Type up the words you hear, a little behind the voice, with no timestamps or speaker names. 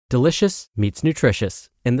Delicious meets nutritious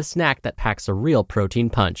in the snack that packs a real protein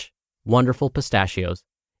punch. Wonderful Pistachios.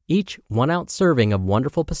 Each 1-ounce serving of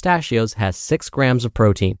Wonderful Pistachios has 6 grams of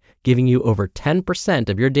protein, giving you over 10%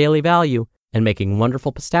 of your daily value and making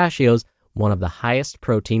Wonderful Pistachios one of the highest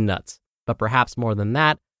protein nuts. But perhaps more than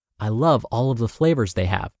that, I love all of the flavors they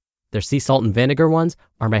have. Their sea salt and vinegar ones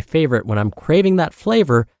are my favorite when I'm craving that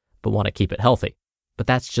flavor but want to keep it healthy. But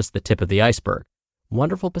that's just the tip of the iceberg.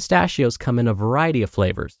 Wonderful Pistachios come in a variety of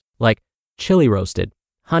flavors, like chili roasted,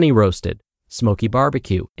 honey roasted, smoky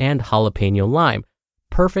barbecue, and jalapeno lime,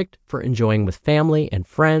 perfect for enjoying with family and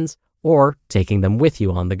friends or taking them with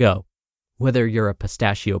you on the go. Whether you're a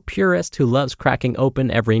pistachio purist who loves cracking open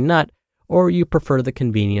every nut, or you prefer the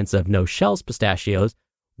convenience of no-shells pistachios,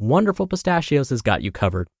 Wonderful Pistachios has got you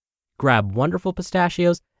covered. Grab Wonderful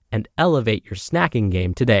Pistachios and elevate your snacking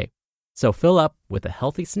game today. So fill up with a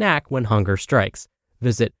healthy snack when hunger strikes.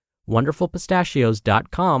 Visit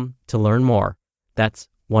wonderfulpistachios.com to learn more. That's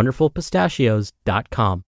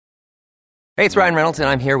wonderfulpistachios.com. Hey, it's Ryan Reynolds, and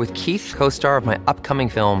I'm here with Keith, co-star of my upcoming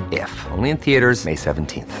film, If, only in theaters May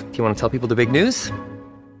 17th. Do you want to tell people the big news?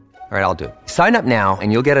 All right, I'll do it. Sign up now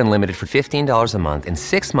and you'll get unlimited for $15 a month and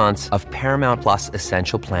 6 months of Paramount Plus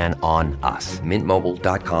Essential Plan on us.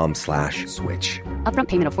 MintMobile.com/switch. Upfront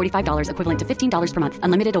payment of $45 equivalent to $15 per month.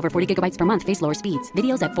 Unlimited over 40 gigabytes per month. Face lower speeds.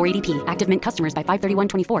 Videos at 480p. Active Mint customers by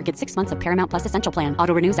 531.24 get 6 months of Paramount Plus Essential Plan.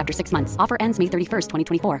 Auto renews after 6 months. Offer ends May 31st,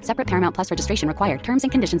 2024. Separate Paramount Plus registration required. Terms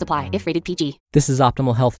and conditions apply if rated PG. This is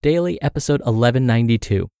Optimal Health Daily, episode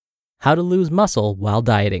 1192. How to Lose Muscle While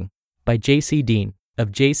Dieting by Deen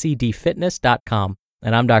of JCDFitness.com.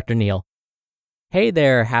 And I'm Dr. Neil. Hey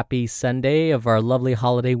there, happy Sunday of our lovely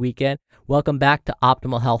holiday weekend. Welcome back to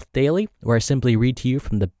Optimal Health Daily, where I simply read to you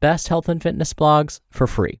from the best health and fitness blogs for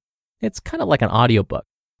free. It's kind of like an audiobook,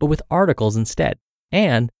 but with articles instead,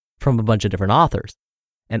 and from a bunch of different authors.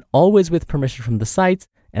 And always with permission from the sites,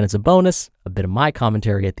 and as a bonus, a bit of my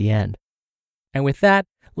commentary at the end. And with that,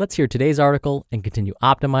 let's hear today's article and continue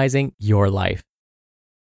optimizing your life.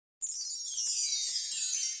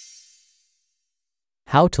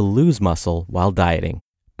 How to Lose Muscle While Dieting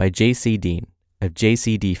by Deen of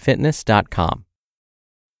JCDFitness.com.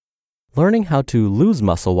 Learning how to lose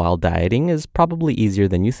muscle while dieting is probably easier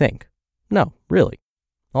than you think. No, really.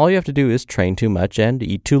 All you have to do is train too much and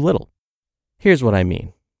eat too little. Here's what I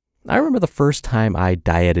mean. I remember the first time I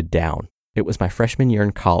dieted down. It was my freshman year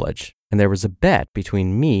in college, and there was a bet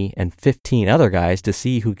between me and 15 other guys to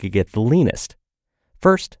see who could get the leanest.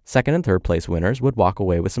 First, second, and third place winners would walk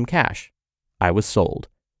away with some cash. I was sold.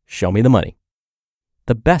 Show me the money.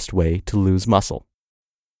 The best way to lose muscle.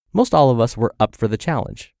 Most all of us were up for the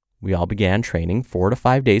challenge. We all began training 4 to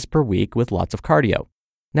 5 days per week with lots of cardio.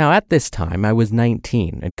 Now at this time, I was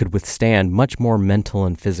 19 and could withstand much more mental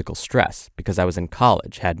and physical stress because I was in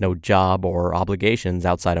college, had no job or obligations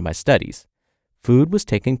outside of my studies. Food was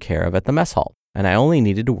taken care of at the mess hall, and I only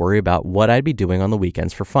needed to worry about what I'd be doing on the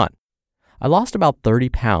weekends for fun. I lost about 30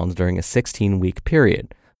 pounds during a 16-week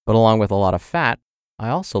period, but along with a lot of fat, I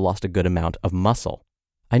also lost a good amount of muscle.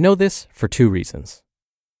 I know this for 2 reasons.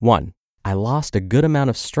 1, I lost a good amount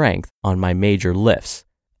of strength on my major lifts,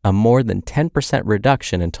 a more than 10%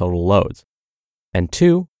 reduction in total loads. And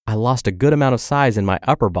 2, I lost a good amount of size in my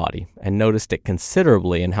upper body and noticed it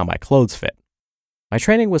considerably in how my clothes fit. My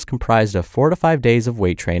training was comprised of 4 to 5 days of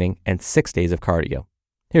weight training and 6 days of cardio.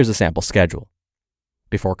 Here's a sample schedule.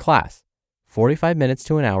 Before class, 45 minutes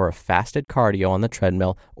to an hour of fasted cardio on the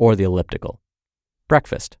treadmill or the elliptical.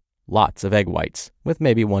 Breakfast, lots of egg whites with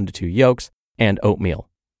maybe 1 to 2 yolks and oatmeal.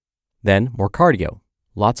 Then more cardio,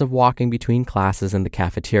 lots of walking between classes in the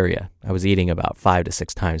cafeteria. I was eating about 5 to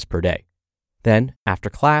 6 times per day. Then after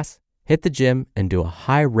class, hit the gym and do a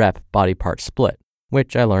high rep body part split,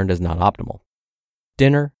 which I learned is not optimal.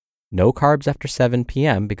 Dinner, no carbs after 7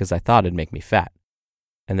 p.m. because I thought it'd make me fat.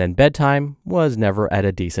 And then bedtime was never at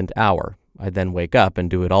a decent hour. I'd then wake up and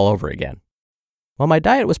do it all over again. While my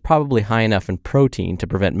diet was probably high enough in protein to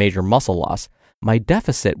prevent major muscle loss, my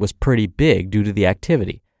deficit was pretty big due to the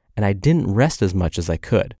activity, and I didn't rest as much as I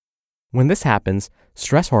could. When this happens,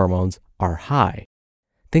 stress hormones are high.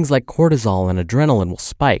 Things like cortisol and adrenaline will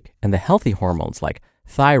spike, and the healthy hormones like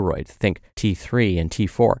thyroid, think T3 and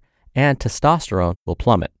T4, and testosterone will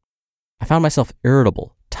plummet. I found myself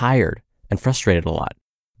irritable, tired, and frustrated a lot,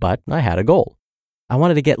 but I had a goal. I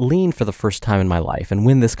wanted to get lean for the first time in my life and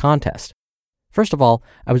win this contest. First of all,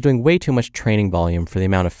 I was doing way too much training volume for the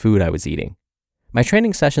amount of food I was eating. My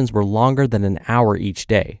training sessions were longer than an hour each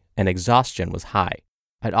day, and exhaustion was high.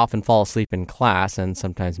 I'd often fall asleep in class and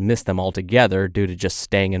sometimes miss them altogether due to just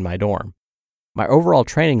staying in my dorm. My overall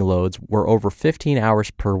training loads were over 15 hours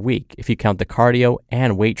per week if you count the cardio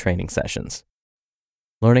and weight training sessions.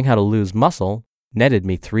 Learning how to lose muscle netted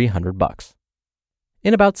me $300.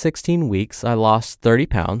 In about 16 weeks, I lost 30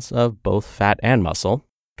 pounds of both fat and muscle,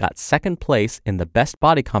 got second place in the best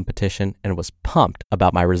body competition, and was pumped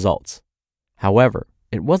about my results. However,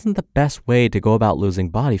 it wasn't the best way to go about losing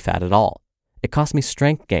body fat at all. It cost me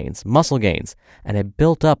strength gains, muscle gains, and it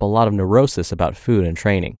built up a lot of neurosis about food and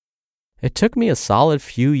training. It took me a solid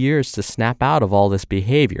few years to snap out of all this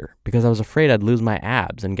behavior because I was afraid I'd lose my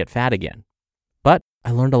abs and get fat again. But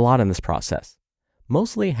I learned a lot in this process,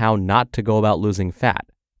 mostly how not to go about losing fat,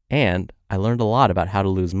 and I learned a lot about how to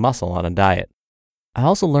lose muscle on a diet. I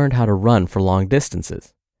also learned how to run for long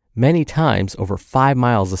distances, many times over 5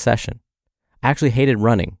 miles a session. I actually hated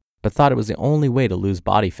running, but thought it was the only way to lose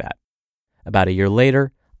body fat. About a year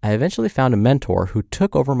later, I eventually found a mentor who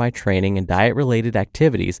took over my training and diet-related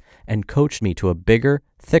activities and coached me to a bigger,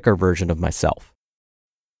 thicker version of myself.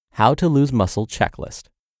 How to lose muscle checklist.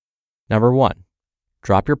 Number 1,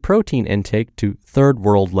 drop your protein intake to third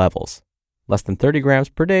world levels. Less than 30 grams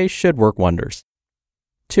per day should work wonders.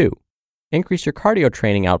 2, increase your cardio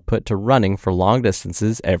training output to running for long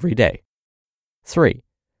distances every day. 3,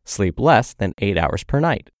 sleep less than 8 hours per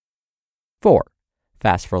night. 4,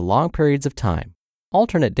 fast for long periods of time.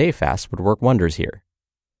 Alternate day fasts would work wonders here.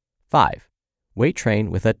 5, weight train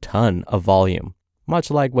with a ton of volume, much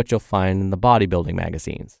like what you'll find in the bodybuilding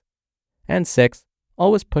magazines. And 6,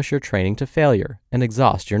 always push your training to failure and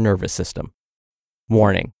exhaust your nervous system.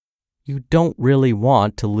 Warning, you don't really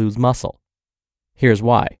want to lose muscle. Here's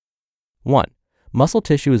why. 1, muscle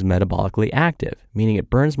tissue is metabolically active, meaning it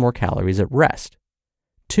burns more calories at rest.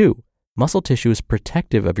 2, muscle tissue is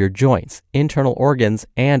protective of your joints, internal organs,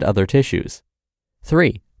 and other tissues.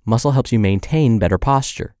 3, muscle helps you maintain better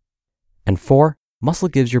posture. And 4, muscle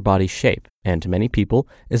gives your body shape, and to many people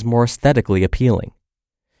is more aesthetically appealing.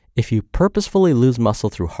 If you purposefully lose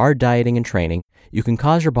muscle through hard dieting and training, you can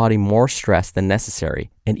cause your body more stress than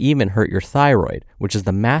necessary and even hurt your thyroid, which is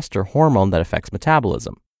the master hormone that affects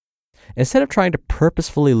metabolism. Instead of trying to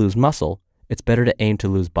purposefully lose muscle, it's better to aim to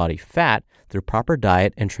lose body fat through proper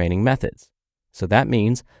diet and training methods. So that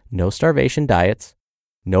means no starvation diets,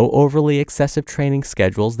 no overly excessive training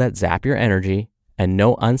schedules that zap your energy, and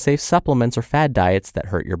no unsafe supplements or fad diets that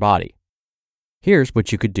hurt your body. Here's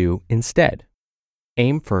what you could do instead.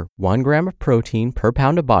 Aim for 1 gram of protein per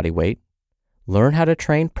pound of body weight, learn how to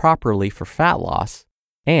train properly for fat loss,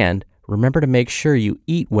 and remember to make sure you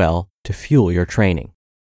eat well to fuel your training.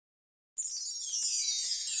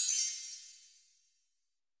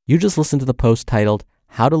 You just listened to the post titled,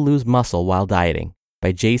 How to Lose Muscle While Dieting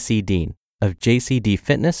by JC Deen of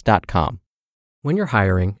JCDFitness.com. When you're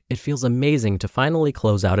hiring, it feels amazing to finally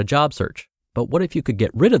close out a job search. But what if you could get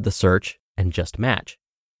rid of the search and just match?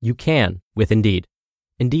 You can with Indeed.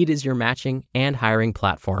 Indeed is your matching and hiring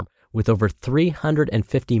platform with over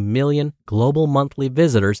 350 million global monthly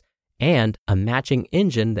visitors and a matching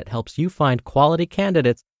engine that helps you find quality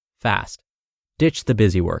candidates fast. Ditch the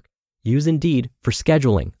busy work. Use Indeed for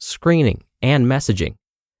scheduling, screening, and messaging.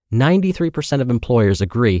 93% of employers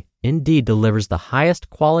agree Indeed delivers the highest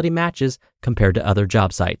quality matches compared to other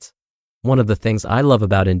job sites. One of the things I love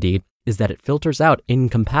about Indeed is that it filters out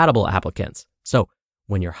incompatible applicants. So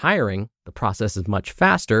when you're hiring, the process is much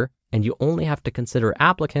faster and you only have to consider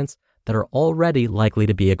applicants that are already likely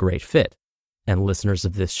to be a great fit. And listeners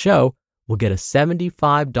of this show will get a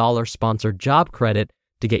 $75 sponsored job credit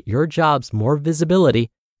to get your jobs more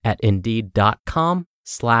visibility at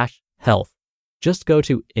Indeed.com/health. Just go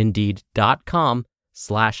to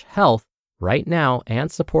Indeed.com/health right now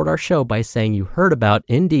and support our show by saying you heard about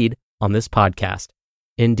Indeed on this podcast.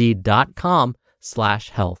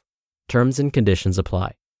 Indeed.com/health. Terms and conditions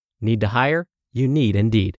apply. Need to hire? You need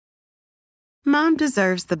Indeed. Mom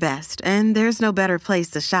deserves the best, and there's no better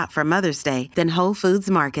place to shop for Mother's Day than Whole Foods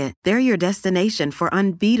Market. They're your destination for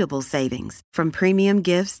unbeatable savings, from premium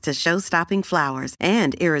gifts to show-stopping flowers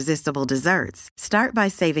and irresistible desserts. Start by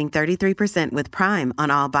saving 33% with Prime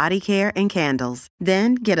on all body care and candles.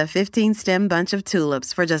 Then get a 15-stem bunch of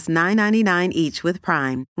tulips for just $9.99 each with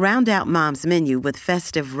Prime. Round out Mom's menu with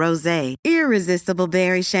festive rosé, irresistible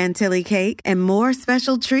berry chantilly cake, and more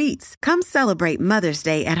special treats. Come celebrate Mother's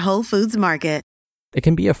Day at Whole Foods Market. It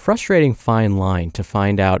can be a frustrating fine line to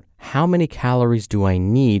find out how many calories do I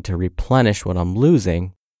need to replenish what I'm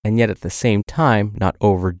losing, and yet at the same time not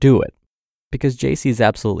overdo it. Because JC is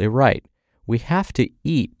absolutely right. We have to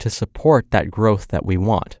eat to support that growth that we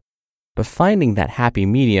want. But finding that happy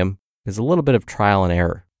medium is a little bit of trial and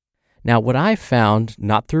error. Now, what I found,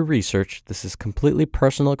 not through research, this is completely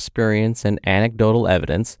personal experience and anecdotal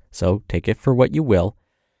evidence, so take it for what you will.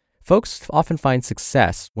 Folks often find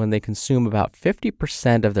success when they consume about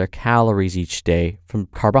 50% of their calories each day from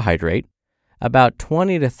carbohydrate, about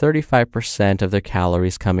 20 to 35% of their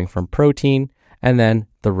calories coming from protein, and then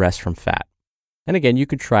the rest from fat. And again, you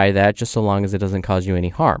could try that just so long as it doesn't cause you any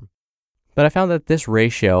harm. But I found that this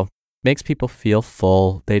ratio makes people feel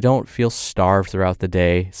full. They don't feel starved throughout the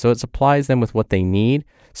day, so it supplies them with what they need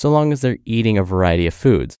so long as they're eating a variety of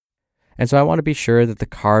foods. And so I want to be sure that the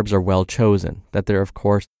carbs are well chosen, that they're, of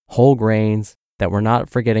course, whole grains, that we're not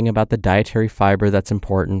forgetting about the dietary fiber that's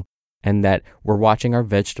important, and that we're watching our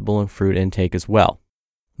vegetable and fruit intake as well.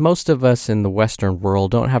 Most of us in the Western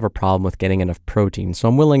world don't have a problem with getting enough protein, so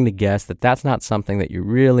I'm willing to guess that that's not something that you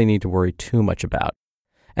really need to worry too much about.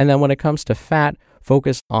 And then when it comes to fat,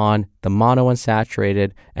 focus on the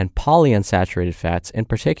monounsaturated and polyunsaturated fats, in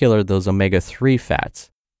particular those omega-3 fats.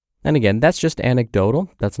 And again, that's just anecdotal,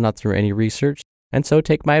 that's not through any research, and so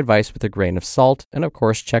take my advice with a grain of salt, and of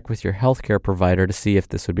course check with your healthcare provider to see if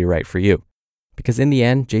this would be right for you. Because in the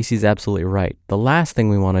end, JC's absolutely right. The last thing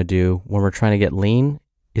we want to do when we're trying to get lean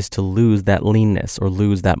is to lose that leanness or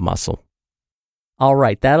lose that muscle. All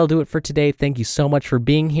right, that'll do it for today. Thank you so much for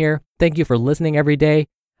being here. Thank you for listening every day.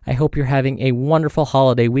 I hope you're having a wonderful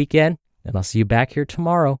holiday weekend, and I'll see you back here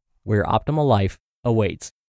tomorrow where your optimal life awaits.